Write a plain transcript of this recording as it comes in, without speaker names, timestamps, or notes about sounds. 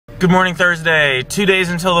Good morning, Thursday. 2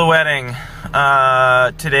 days until the wedding.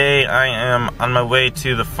 Today I am on my way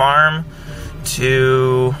to the farm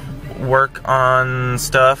to work on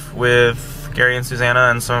stuff with Gary and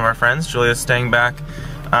Susanna and some of our friends. Julia's staying back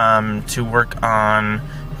to work on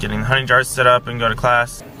getting the honey jars set up and go to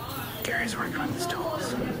class. Gary's working on his tools.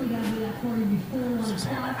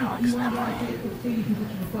 Susanna, Alex, and Emily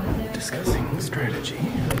discussing strategy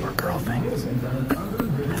or girl things. And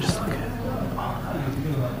just look at all of them.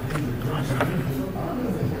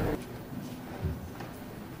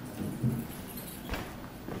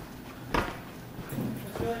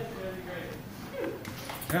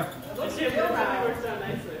 Yeah.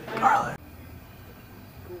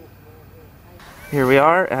 Here we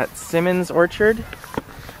are at Simmons Orchard.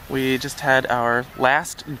 We just had our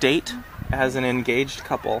last date as an engaged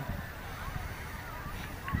couple.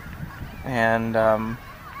 And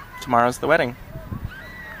tomorrow's the wedding.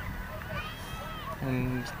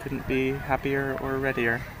 And couldn't be happier or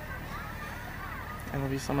readier. I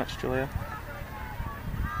love you so much, Julia.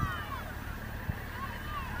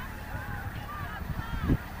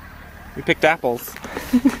 We picked apples.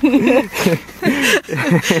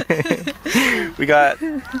 We got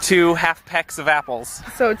 2 half pecks of apples.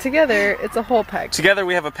 So together, it's a whole peck. Together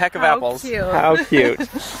we have a peck of apples. Cute. How cute.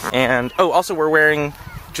 And, oh, also we're wearing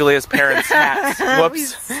Julia's parents' hats.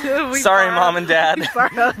 Whoops. Sorry, Mom and Dad. We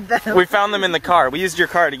borrowed them. We found them in the car. We used your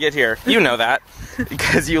car to get here. You know that,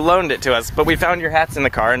 because you loaned it to us. But we found your hats in the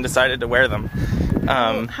car and decided to wear them.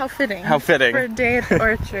 How fitting. How fitting. For a day at the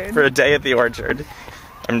orchard. For a day at the orchard.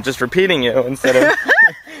 I'm just repeating you instead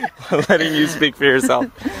of letting you speak for yourself.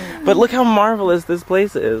 But look how marvelous this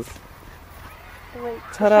place is.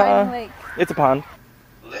 Ta-da! Lake. It's a pond.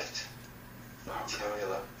 Lift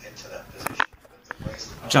material into that position.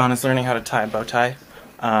 John is learning how to tie a bow tie.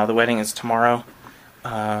 The wedding is tomorrow.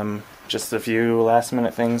 Just a few last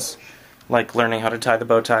minute things like learning how to tie the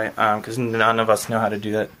bow tie because none of us know how to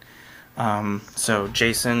do that. So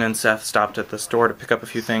Jason and Seth stopped at the store to pick up a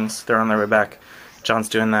few things. They're on their way back. John's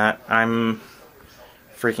doing that. I'm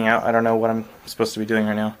freaking out. I don't know what I'm supposed to be doing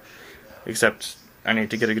right now. Except I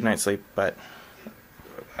need to get a good night's sleep, but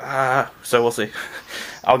so we'll see.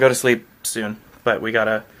 I'll go to sleep soon, but we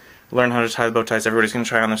gotta learn how to tie the bow ties. Everybody's gonna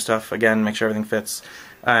try on their stuff again, make sure everything fits,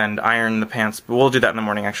 and iron the pants. But we'll do that in the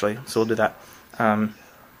morning, actually, so we'll do that.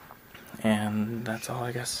 And that's all,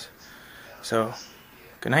 I guess. So,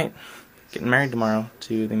 good night. Getting married tomorrow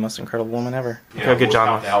to the most incredible woman ever. Yeah, Okay, good we'll job.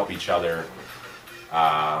 have to help each other.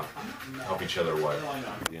 Help each other what?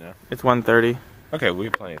 You know? It's 1:30. Okay, we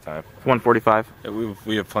have plenty of time. 1:45. Yeah,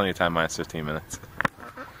 we have plenty of time minus 15 minutes.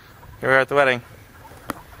 Here we are at the wedding.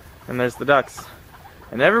 And there's the ducks.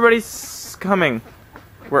 And everybody's coming.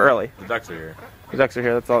 We're early. The ducks are here. The ducks are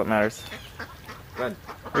here, that's all that matters. Glenn,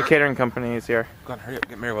 The catering company is here. Glenn, hurry up,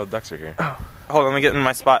 get married while the ducks are here. Oh, hold on, let me get in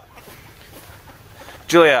my spot.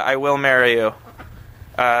 Julia, I will marry you.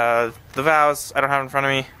 The vows, I don't have in front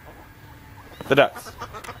of me. The ducks.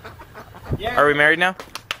 Yeah. Are we married now?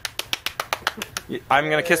 I'm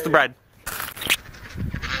gonna kiss the bride.